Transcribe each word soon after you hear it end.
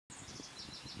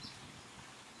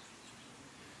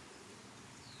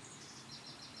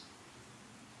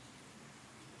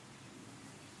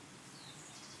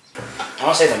I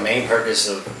don't say the main purpose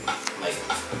of like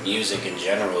music in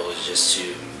general is just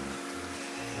to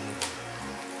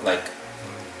like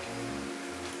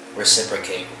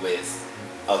reciprocate with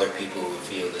other people who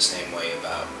feel the same way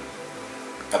about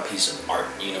a piece of art,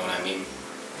 you know what I mean?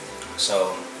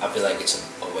 So I feel like it's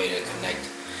a way to connect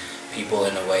people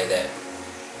in a way that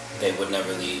they would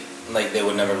never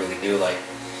really do. Like,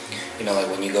 you know, like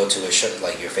when you go to a show,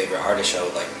 like your favorite artist show,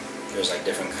 like there's like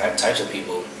different types of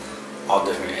people, all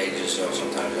different ages, you know,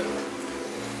 sometimes. And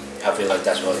I feel like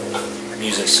that's what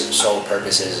music's sole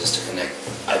purpose is to connect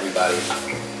everybody.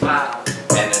 Wow.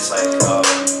 And it's like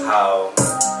how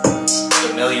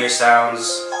familiar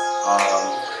sounds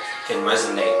can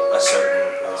resonate a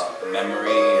certain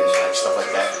memory and like stuff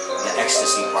like that. The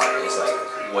ecstasy part is like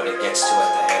what it gets to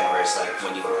at the end, where it's like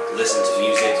when you listen to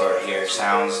music or hear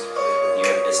sounds,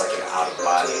 it's like an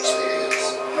out-of-body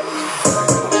experience.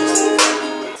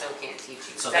 So can't teach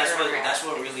you. So that's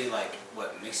what really like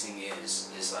what mixing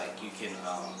is like you can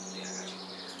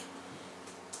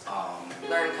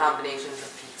learn combinations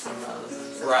of pizza loaves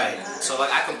and stuff right. like that. So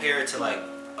like I compare it to like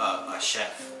a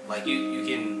chef. Like you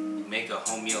can make a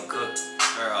home meal cooked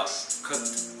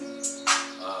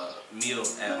meal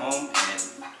at home, and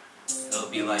it'll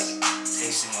be like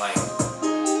tasting like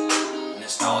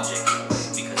nostalgic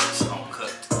because it's home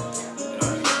cooked. You know what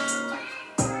I mean?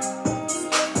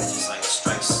 It just like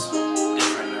strikes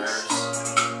different nerves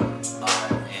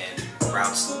and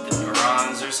routes the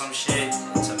neurons or some shit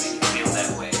to make you feel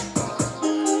that way.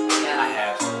 I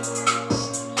have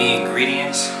the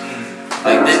ingredients.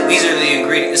 Like these are the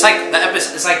ingredients. It's like the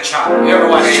episode. It's like Chop. You ever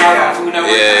watch Chop on Food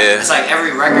Network? Yeah. It's like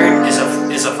every record is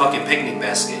a fucking picnic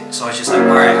basket. So it's just like,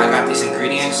 all right, I got these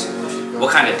ingredients. What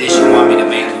kind of dish you want me to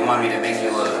make? You want me to make you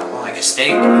like a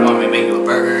steak? You want me to make you a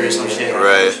burger or some shit?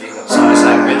 Right. So it's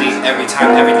like really every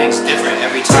time everything's different.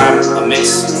 Every time a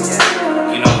mix,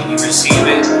 you know, when you receive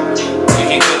it, you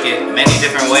can cook it many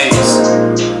different ways.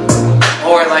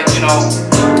 Or like, you know,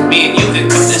 me and you could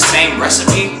cook the same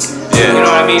recipe. Yeah. You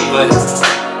know what I mean? But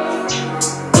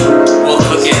we'll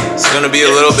cook it. It's gonna be a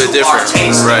little bit different. Our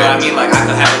taste, right. You know what I mean? Like I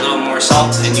could have a little more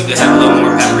salt and you could have a little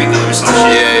more paprika or some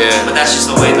shit. Yeah, yeah. But that's just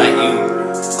the way that you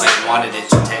like wanted it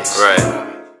to taste. Right. You know what I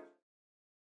mean?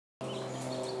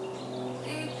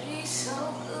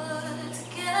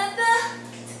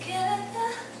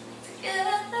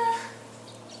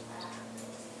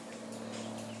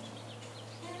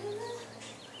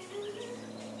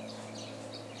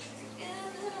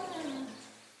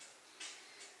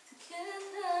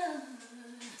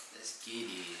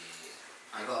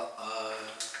 I got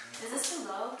Is this too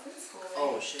low? This is cool.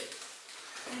 oh shit.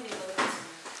 Maybe a little bit.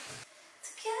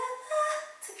 Together,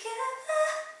 together,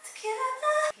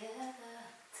 together,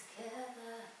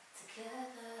 together,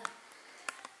 together.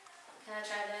 Can I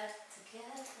try that?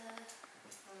 Together.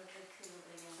 I'm gonna put cool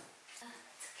again.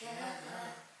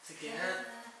 Together.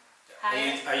 Together.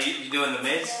 Are you doing the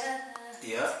mids?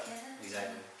 Together. Yeah.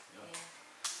 Exactly. Yep.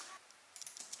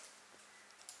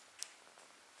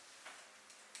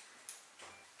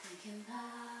 Thinking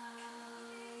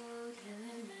about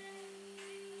killing me.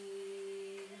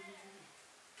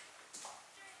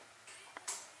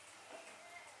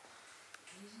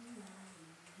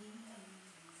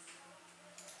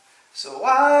 So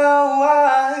why, oh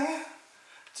why,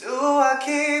 do I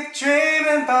keep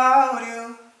dreaming about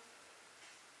you?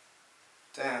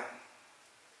 Damn.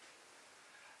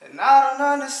 And I don't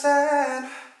understand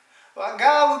why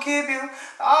God will keep you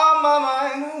on my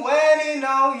mind when He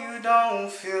know you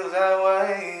don't feel that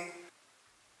way.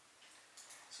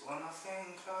 So when I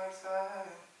think like that,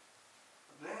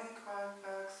 I blink right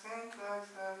back, think like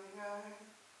that, yeah.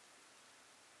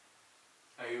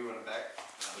 Are you running back?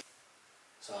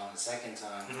 So on the second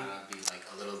time, I'd be like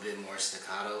a little bit more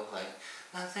staccato, like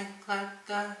I think like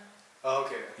that. Oh,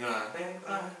 okay. You know, I think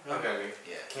like that. Okay.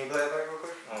 Yeah. Can you play that back real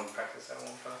quick? I want to practice that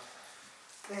one first.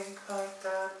 Think like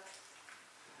that.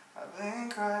 I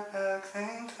blink right back,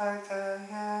 think like that,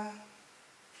 yeah.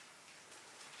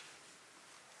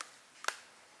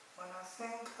 When I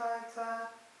think like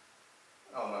that.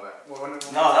 Oh, my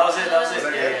bad. No, that was it. That was it. Was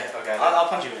that Yeah, good? yeah. Okay. I'll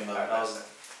punch you in though. Alright, That was it.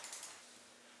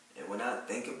 And when I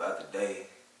think about the day,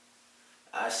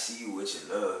 I see you with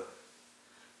your love.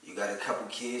 You got a couple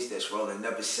kids that's rolling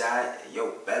up beside, and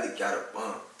your belly got a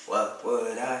bump. What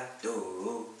would I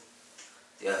do?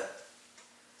 Yeah.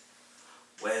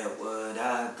 Where would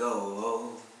I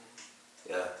go?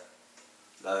 Yeah.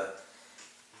 Love.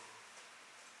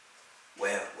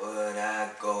 Where would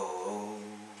I go?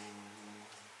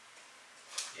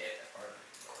 Yeah, that part.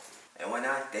 And when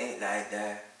I think like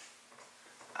that,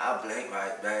 I blink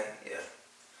right back, yeah.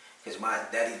 Cause my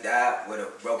daddy died with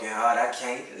a broken heart, I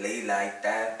can't leave like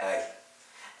that, ay.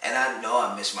 And I know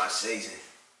I miss my season.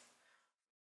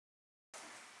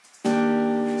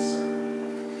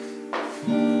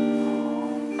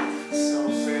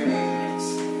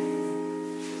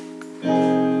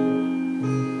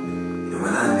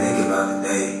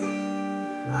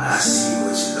 I see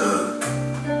what you love.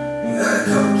 You got a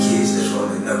couple kids that's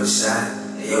rolling up beside,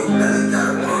 and your belly got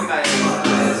a bump. My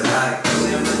plans like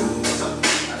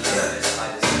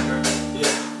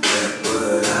where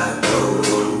would I go?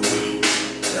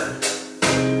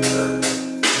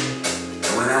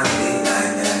 And when I think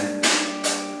like that,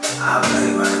 I play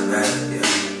right back.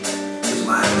 Cause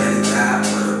my daddy died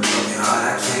with a broken heart.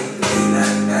 I can't play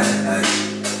like that.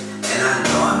 And I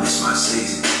know I miss my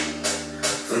season.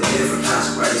 For different kinds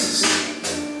of races.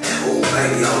 And oh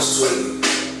baby, I'm sweet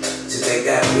to make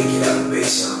that weekend up a big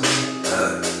song.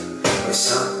 But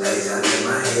some days I lay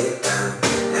my head down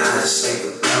and I just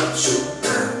think about you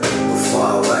now. Before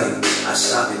I wait, I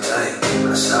stop and think,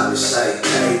 I stop and say,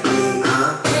 baby,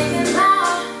 thinking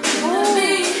about you and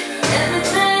me,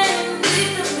 everything we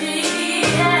could be,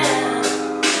 yeah.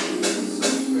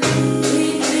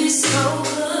 We'd be so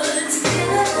good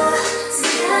together,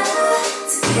 together,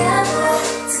 together.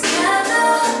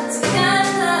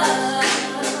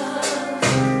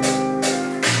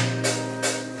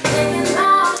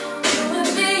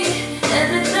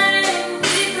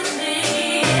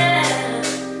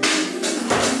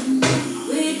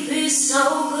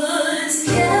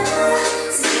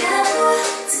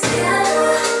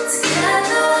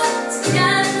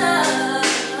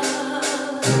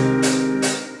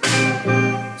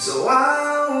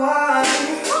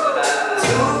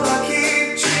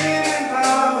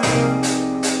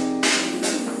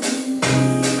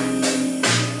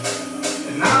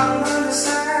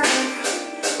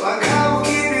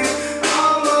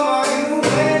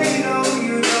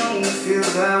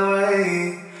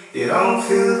 You don't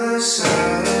feel the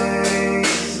same.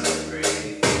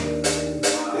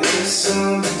 It's a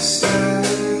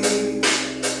mistake.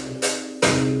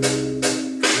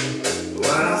 When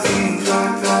I think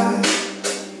like that,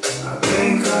 I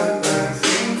think right back,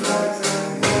 think like that,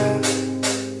 yeah.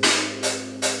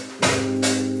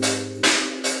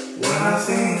 When I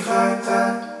think like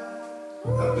that, I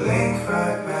blink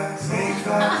right back, think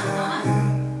like that, yeah.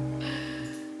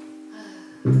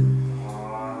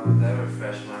 That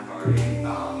refreshed my heart.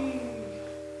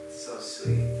 So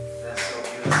sweet. That's so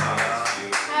beautiful. I like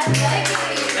it.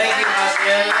 Thank you,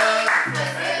 Marcella.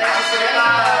 Thank you for the